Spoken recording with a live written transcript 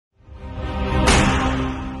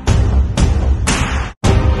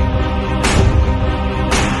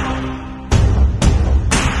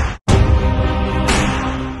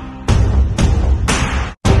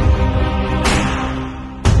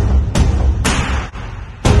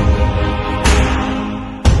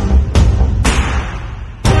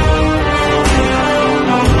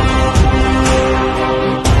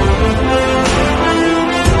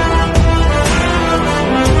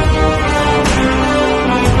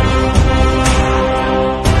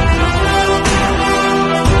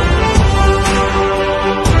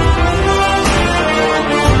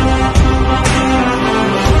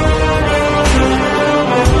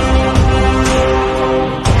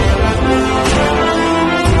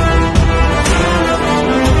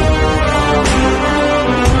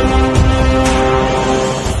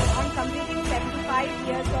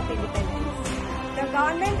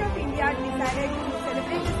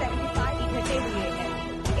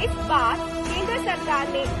इस बार केंद्र सरकार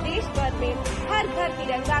ने देश भर में हर घर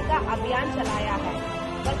तिरंगा का अभियान चलाया है।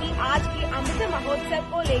 वहीं आज के अमृत महोत्सव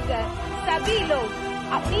को लेकर सभी लोग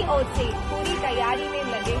अपनी ओर से पूरी तैयारी में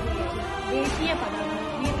लगे हुए हैं। ദേശീയ പതാക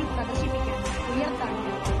വീട്ടിൽ പ്രദർശിപ്പിക്കാൻ ഉയർത്താനും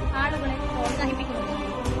ആളുകളെ പ്രോത്സാഹിപ്പിക്കുന്നതിന്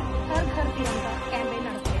ഹർ ഘർ തിരങ്ക ക്യാമ്പയിൻ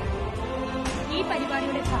നടത്തുകയാണ്. ഈ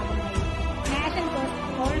പരിപാടിയുടെ ഭാഗമായി നാഷൻ ഫസ്റ്റ്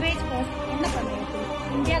ഓൾവേസ് ഫസ്റ്റ് എന്ന പ്രമേയത്തിൽ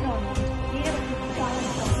ഇന്ത്യ ഗവൺമെന്റ് നിരവധി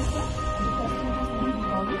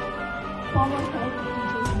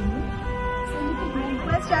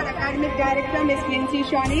Request our Academic Director Ms. Lindsay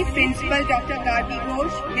Shawnee, Principal Dr. Gargi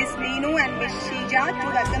Ghosh, Ms. Meenu and Ms. Shija to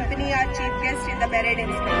accompany our Chief Guest in the parade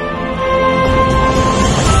inscription.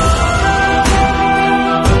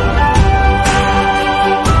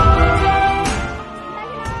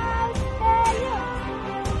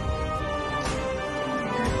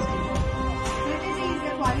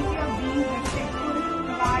 Quality of being respectful,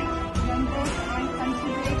 polite, generous and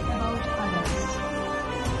considerate about others.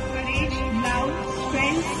 Courage, love,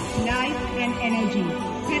 strength, life and energy.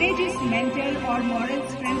 Courage is mental or moral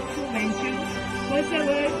strength to venture,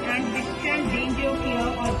 persevere and withstand danger, fear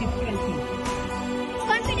or difficulty.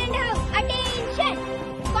 Confident house, attention!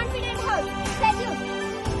 Confident house, salute!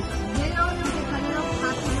 Yellow is the color of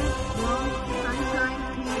happiness, warmth, sunshine,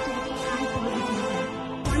 creativity and positivity.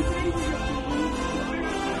 Confidence is a feeling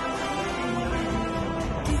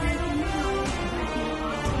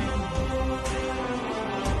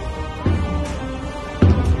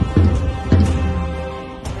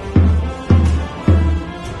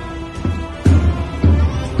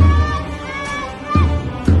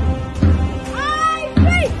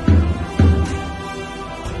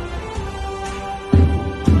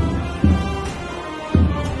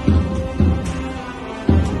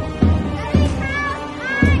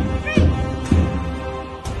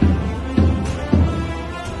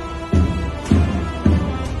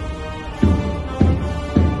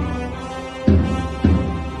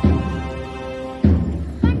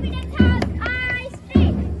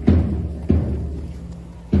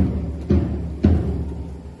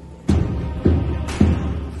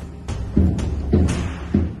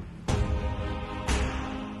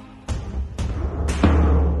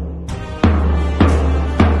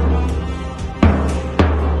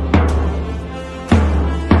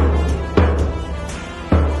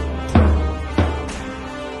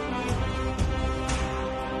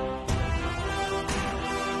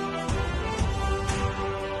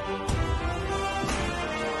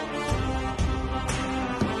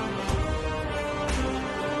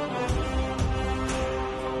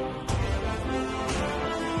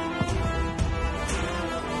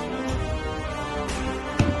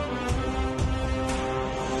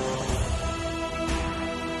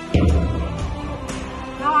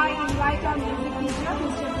Now I invite our music teacher,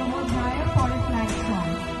 Mr. Pramod Nair, for a flag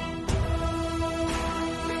song.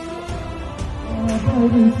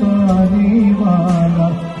 हरसाने वाला,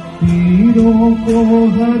 तीरों को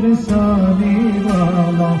हरसाने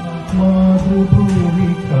वाला,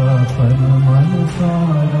 मातृभूमि का सन्मान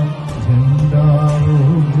सारा, झंडा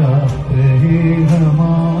ऊंचा रहे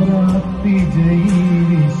हमारा, विजयी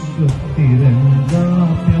विश्व तिरंगा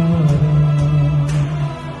प्यारा.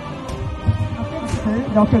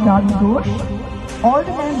 Dr. Gargi Ghosh, all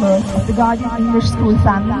the members of the Guardian English School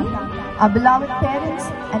family, our beloved parents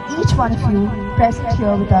and each one of you present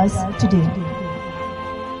here with us today.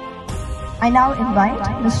 I now invite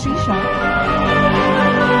Ms. Shrisha.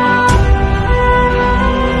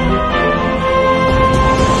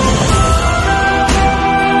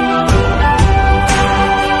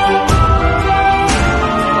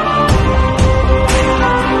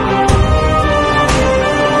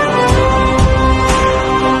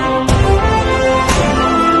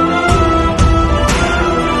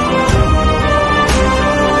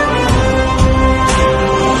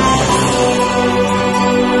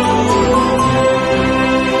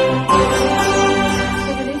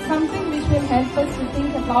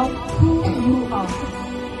 Who you are.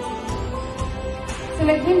 So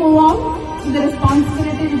let me move on to the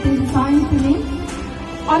responsibility which is assigned to me.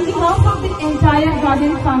 On behalf of the entire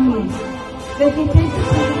Guardian family, let me take this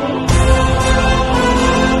privilege.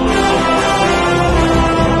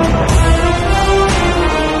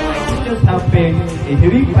 Teachers have paid a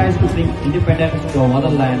heavy price to bring independence to our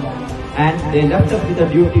motherland, and they left us with a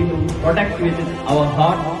duty to protect with our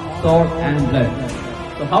heart, soul and blood.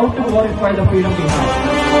 So how to glorify the freedom we have?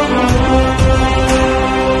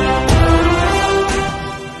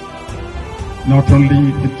 Not only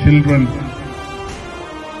the children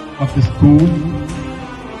of the school,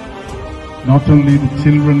 not only the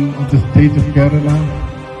children of the state of Kerala,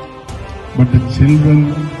 but the children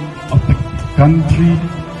of the country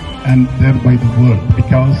and thereby the world,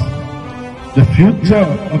 because the future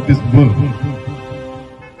of this world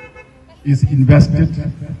is invested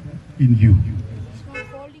in you.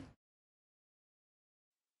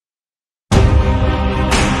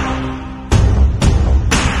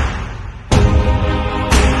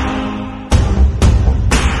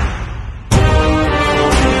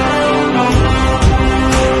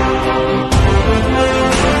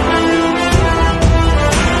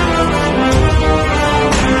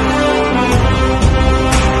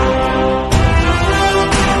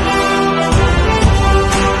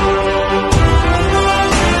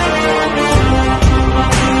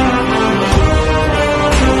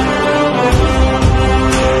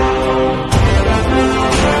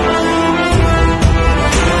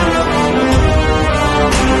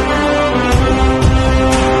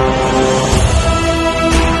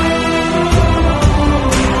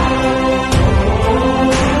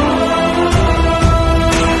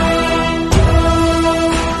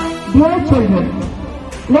 Dear children,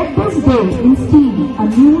 let this day instill a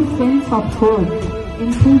new sense of hope,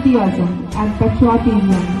 enthusiasm and patriotism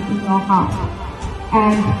in your heart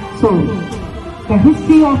and soul. The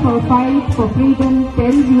history of our fight for freedom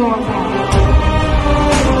tells you all that.